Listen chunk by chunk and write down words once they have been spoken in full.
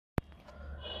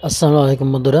আসসালামু আলাইকুম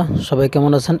বন্ধুরা, সবাই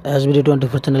কেমন আছেন? এসবিডি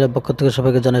 24 চ্যানেলের পক্ষ থেকে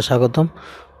সবাইকে জানাই স্বাগতম।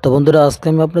 তো বন্ধুরা, আজকে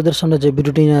আমি আপনাদের সামনে যে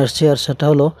ভিডিওটি নিয়ে আসছি আর সেটা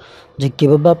হলো যে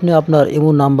কীভাবে আপনি আপনার ইমো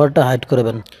নাম্বারটা হাইড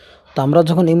করবেন। তো আমরা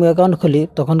যখন ইমো অ্যাকাউন্ট খুলি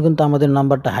তখন কিন্তু আমাদের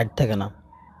নাম্বারটা হাইড থাকে না,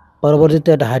 পরবর্তীতে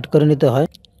এটা হাইড করে নিতে হয়।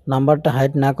 নাম্বারটা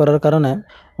হাইড না করার কারণে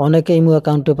অনেকে ইমো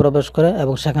অ্যাকাউন্টে প্রবেশ করে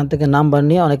এবং সেখান থেকে নাম্বার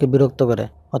নিয়ে অনেকে বিরক্ত করে,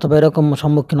 অথবা এরকম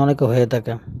সম্মুখীন অনেকে হয়ে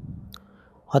থাকে।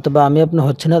 হয়তোবা আমি আপনি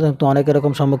হচ্ছি না, কিন্তু অনেক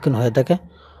এরকম সম্মুখীন হয়ে থাকে।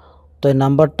 তো এই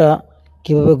নাম্বারটা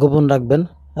কীভাবে গোপন রাখবেন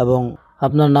এবং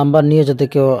আপনার নাম্বার নিয়ে যাতে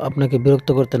কেউ আপনাকে বিরক্ত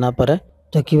করতে না পারে,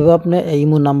 তো কীভাবে আপনি এই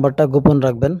ইমো নাম্বারটা গোপন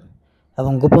রাখবেন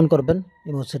এবং গোপন করবেন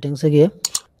ইমো সেটিংসে গিয়ে,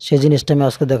 সেই জিনিসটা আমি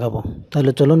আজকে দেখাবো।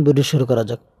 তাহলে চলুন ভিডিও শুরু করা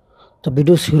যাক। তো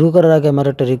ভিডিও শুরু করার আগে আমার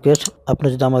একটা রিকোয়েস্ট, আপনি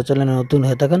যদি আমার চ্যানেলে নতুন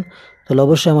হয়ে থাকেন তাহলে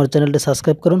অবশ্যই আমার চ্যানেলটি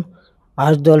সাবস্ক্রাইব করুন।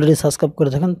 আর যদি অলরেডি সাবস্ক্রাইব করে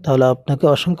থাকেন তাহলে আপনাকে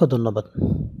অসংখ্য ধন্যবাদ।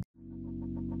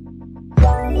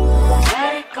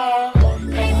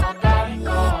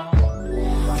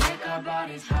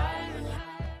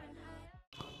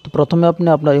 তো প্রথমে আপনি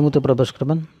আপনার ইমোতে প্রবেশ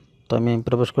করবেন। তো আমি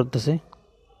প্রবেশ করতেছি।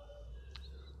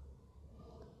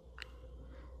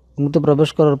 ইমোতে প্রবেশ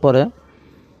করার পরে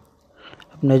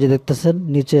আপনি এই যে দেখতেছেন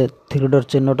নিচে থ্রি ডট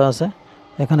চিহ্নটা আছে,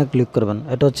 এখানে ক্লিক করবেন।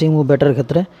 এটা হচ্ছে ইমো বেটার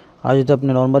ক্ষেত্রে। আর যদি আপনি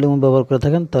নর্মাল ইমো ব্যবহার করে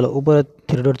থাকেন তাহলে উপরে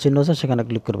থ্রি ডট চিহ্ন আছে, সেখানে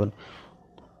ক্লিক করবেন।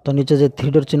 তো নিচে যে থ্রি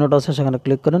ডট চিহ্নটা আছে সেখানে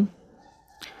ক্লিক করেন।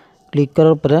 ক্লিক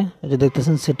করার পরে এই যে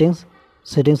দেখতেছেন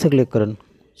সেটিংসে ক্লিক করেন।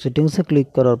 সেটিংসে ক্লিক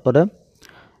করার পরে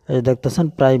এই যে দেখতেছেন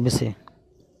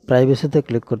প্রাইভেসিতে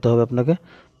ক্লিক করতে হবে আপনাকে।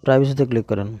 প্রাইভেসিতে ক্লিক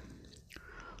করেন।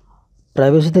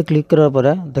 প্রাইভেসিতে ক্লিক করার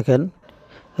পরে দেখেন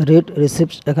রিড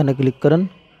রিসিপ্টস, এখানে ক্লিক করেন।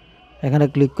 এখানে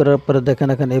ক্লিক করার পরে দেখেন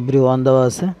এখানে এভরিওয়ান দেওয়া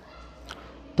আছে,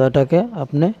 তো এটাকে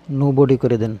আপনি নো বডি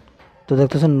করে দেন। তো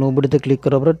দেখতেছেন নো বডিতে ক্লিক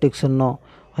করার পরে টিক চিহ্ন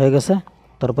হয়ে গেছে,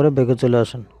 তারপরে ব্যাকে চলে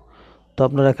আসেন। তো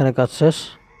আপনার এখানে কাজ শেষ।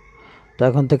 তো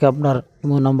এখন থেকে আপনার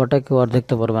ইমো নাম্বারটা কেউ আর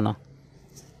দেখতে পারবে না।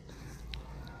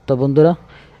 তো বন্ধুরা,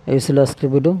 এই ছিল আজকের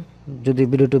ভিডিও। যদি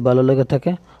ভিডিওটি ভালো লেগে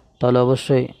থাকে তাহলে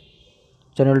অবশ্যই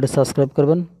চ্যানেলটি সাবস্ক্রাইব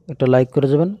করবেন, একটা লাইক করে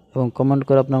যাবেন এবং কমেন্ট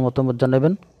করে আপনার মতামত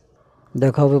জানাবেন।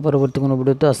 দেখা হবে পরবর্তী কোনো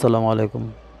ভিডিওতে। আসসালামু আলাইকুম।